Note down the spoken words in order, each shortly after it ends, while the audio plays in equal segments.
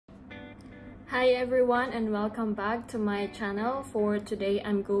Hi everyone and welcome back to my channel. For today,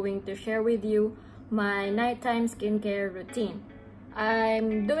 I'm going to share with you my nighttime skincare routine.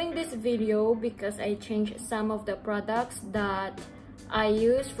 I'm doing this video because I changed some of the products that I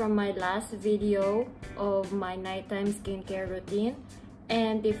used from my last video of my nighttime skincare routine.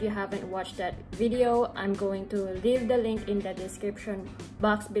 And if you haven't watched that video, I'm going to leave the link in the description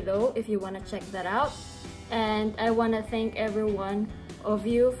box below if you want to check that out. And I want to thank every one of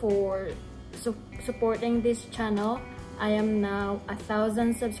you for supporting this channel. I am now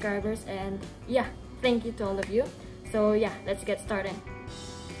 1,000 subscribers, and yeah, thank you to all of you. So yeah, let's get started.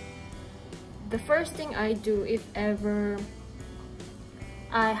 The first thing I do if ever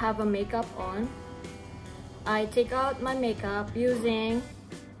I have a makeup on, I take out my makeup using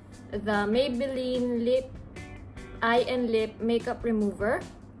the Maybelline Eye and Lip Makeup Remover.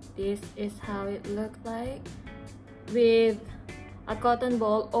 This is how it looks like, with a cotton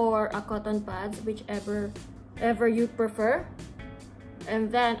ball or a cotton pads, whichever you prefer.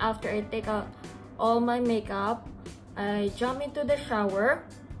 And then after I take out all my makeup, I jump into the shower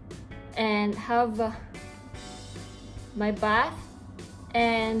and have my bath.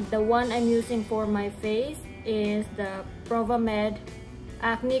 And the one I'm using for my face is the Provamed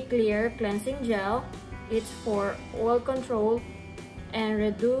Acne Clear Cleansing Gel. It's for oil control and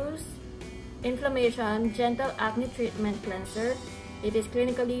reduce inflammation, gentle acne treatment cleanser. It is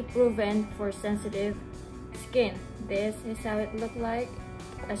clinically proven for sensitive skin. This is how it looks like.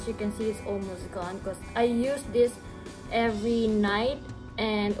 As you can see, it's almost gone because I use this every night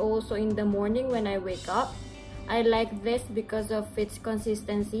and also in the morning when I wake up. I like this because of its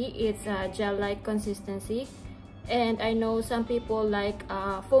consistency. It's a gel-like consistency, and I know some people like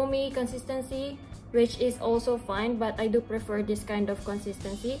foamy consistency, which is also fine, but I do prefer this kind of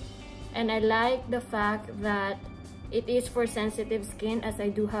consistency. And I like the fact that it is for sensitive skin, as I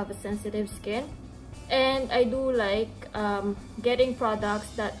do have a sensitive skin. And I do like getting products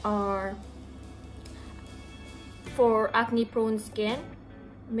that are for acne prone skin.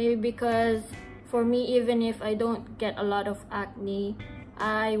 Maybe because for me, even if I don't get a lot of acne,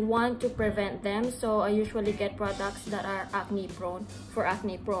 I want to prevent them. So I usually get products that are acne prone, for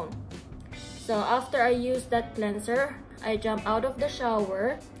acne prone. So after I use that cleanser, I jump out of the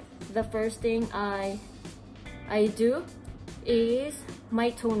shower. The first thing I do is my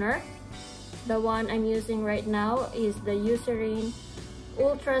toner. The one I'm using right now is the Eucerin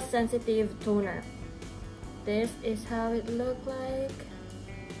Ultra Sensitive Toner. This is how it looks like.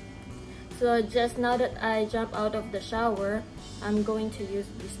 So just now that I jump out of the shower, I'm going to use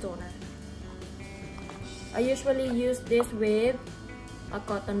this toner. I usually use this with a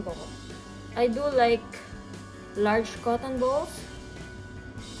cotton ball. I do like large cotton balls.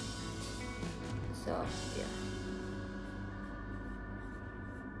 So yeah.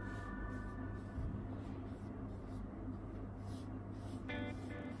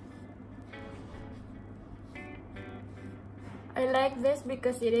 I like this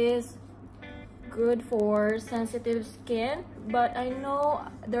because it is good for sensitive skin, but I know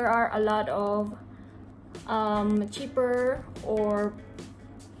there are a lot of cheaper or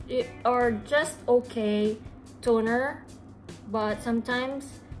just okay toner, but sometimes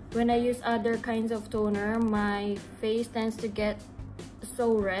when I use other kinds of toner, my face tends to get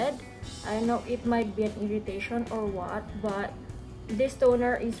so red. I know it might be an irritation or what, but this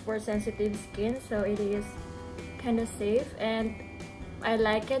toner is for sensitive skin, so it is kind of safe, and I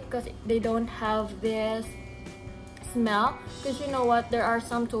like it because they don't have this smell. Because you know what, there are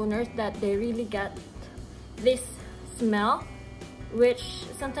some toners that they really get this smell, which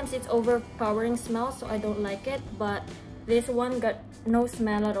sometimes it's overpowering smell, so I don't like it. But this one got no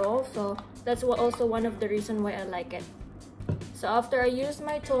smell at all, so that's also one of the reasons why I like it. So after I use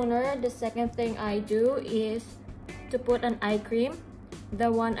my toner, the second thing I do is to put an eye cream.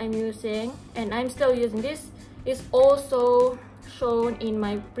 The one I'm using, and I'm still using this, is also shown in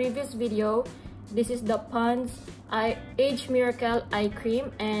my previous video. This is the Pond's Age Miracle Eye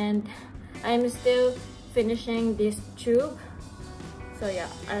Cream, and I'm still finishing this tube. So yeah,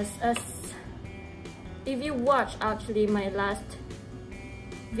 as if you watch actually my last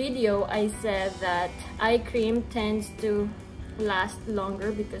video, I said that eye cream tends to last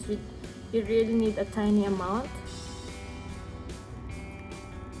longer because you really need a tiny amount.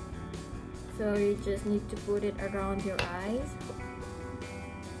 So you just need to put it around your eyes.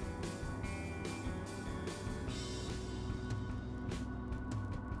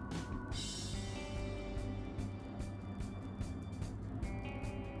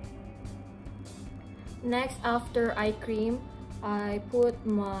 Next, after eye cream, I put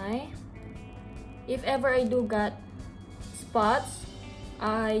my, if ever I do got spots,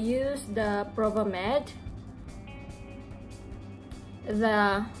 I use the Provamed,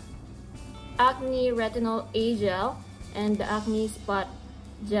 the Acne Retinol A Gel, and the Acne Spot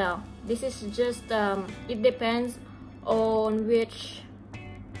Gel. This is just it depends on which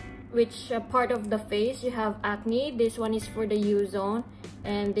part of the face you have acne. This one is for the U zone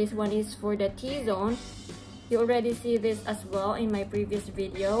and this one is for the T zone. You already see this as well in my previous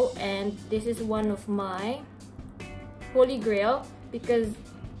video, and this is one of my holy grail because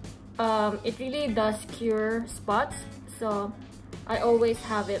it really does cure spots, so I always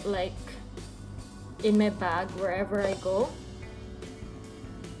have it like in my bag wherever I go.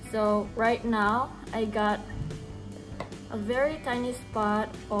 So right now I got a very tiny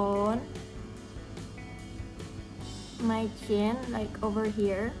spot on my chin, like over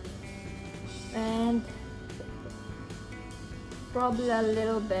here, and probably a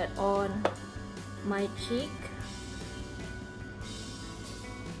little bit on my cheek.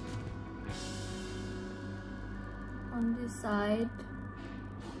 On this side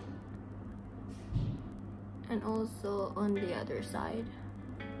and also on the other side.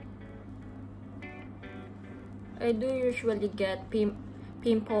 I do usually get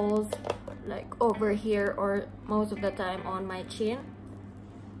pimples like over here or most of the time on my chin.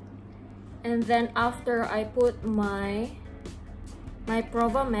 And then after I put my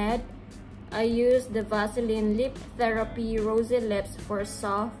Provamed, I use the Vaseline Lip Therapy Rosy Lips for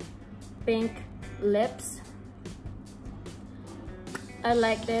soft pink lips. I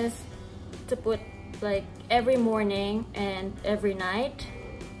like this to put like every morning and every night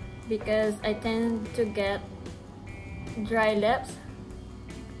because I tend to get dry lips.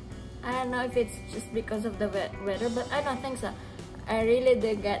 I don't know if it's just because of the weather, but I don't think so. I really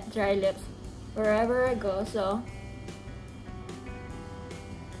do get dry lips wherever I go, so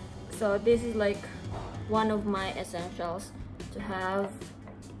this is like one of my essentials, to have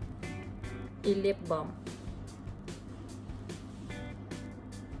a lip balm.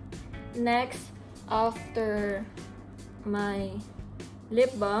 Next, after my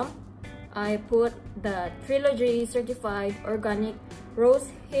lip balm, I put the Trilogy Certified Organic Rose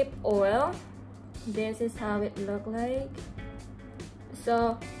Hip Oil. This is how it looks like.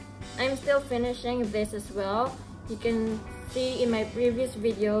 So I'm still finishing this as well. You can see in my previous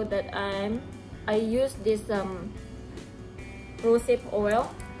video that I use this rose hip oil,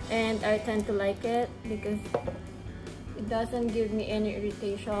 and I tend to like it because it doesn't give me any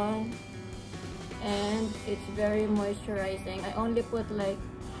irritation and it's very moisturizing. I only put like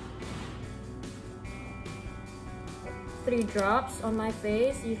 3 drops on my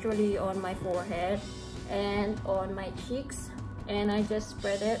face, usually on my forehead and on my cheeks, and I just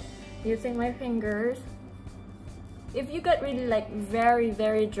spread it using my fingers. If you got really like very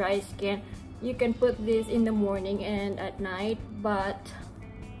dry skin, you can put this in the morning and at night, but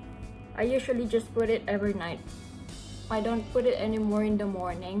I usually just put it every night. I don't put it anymore in the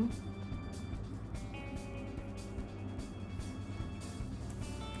morning.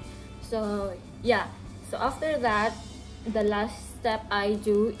 So yeah, so after that, the last step I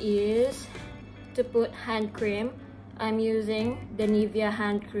do is to put hand cream. I'm using the Nivea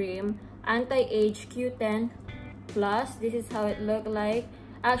hand cream Anti-Age Q10 Plus. This is how it look like.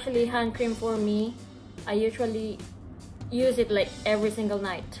 Actually, hand cream for me, I usually use it like every single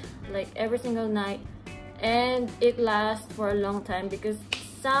night, and it lasts for a long time because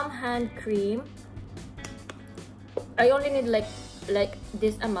some hand cream, I only need like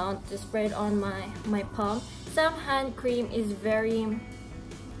this amount to spread on my palm. Some hand cream is very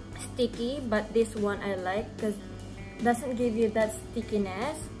sticky, but this one I like because it doesn't give you that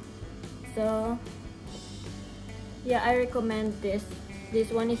stickiness. So yeah, I recommend this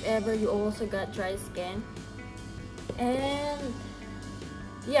one if ever you also got dry skin. And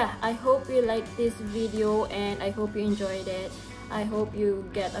yeah, I hope you like this video and I hope you enjoyed it. I hope you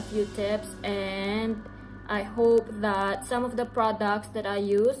get a few tips, and I hope that some of the products that I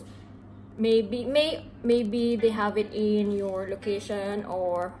use, maybe they have it in your location,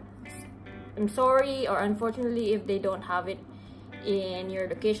 or I'm sorry, or unfortunately if they don't have it in your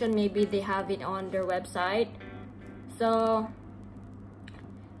location, maybe they have it on their website. So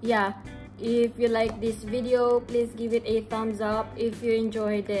yeah, if you like this video, please give it a thumbs up. If you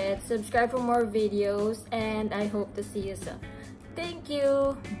enjoyed it, subscribe for more videos, and I hope to see you soon. Thank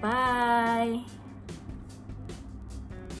you. Bye.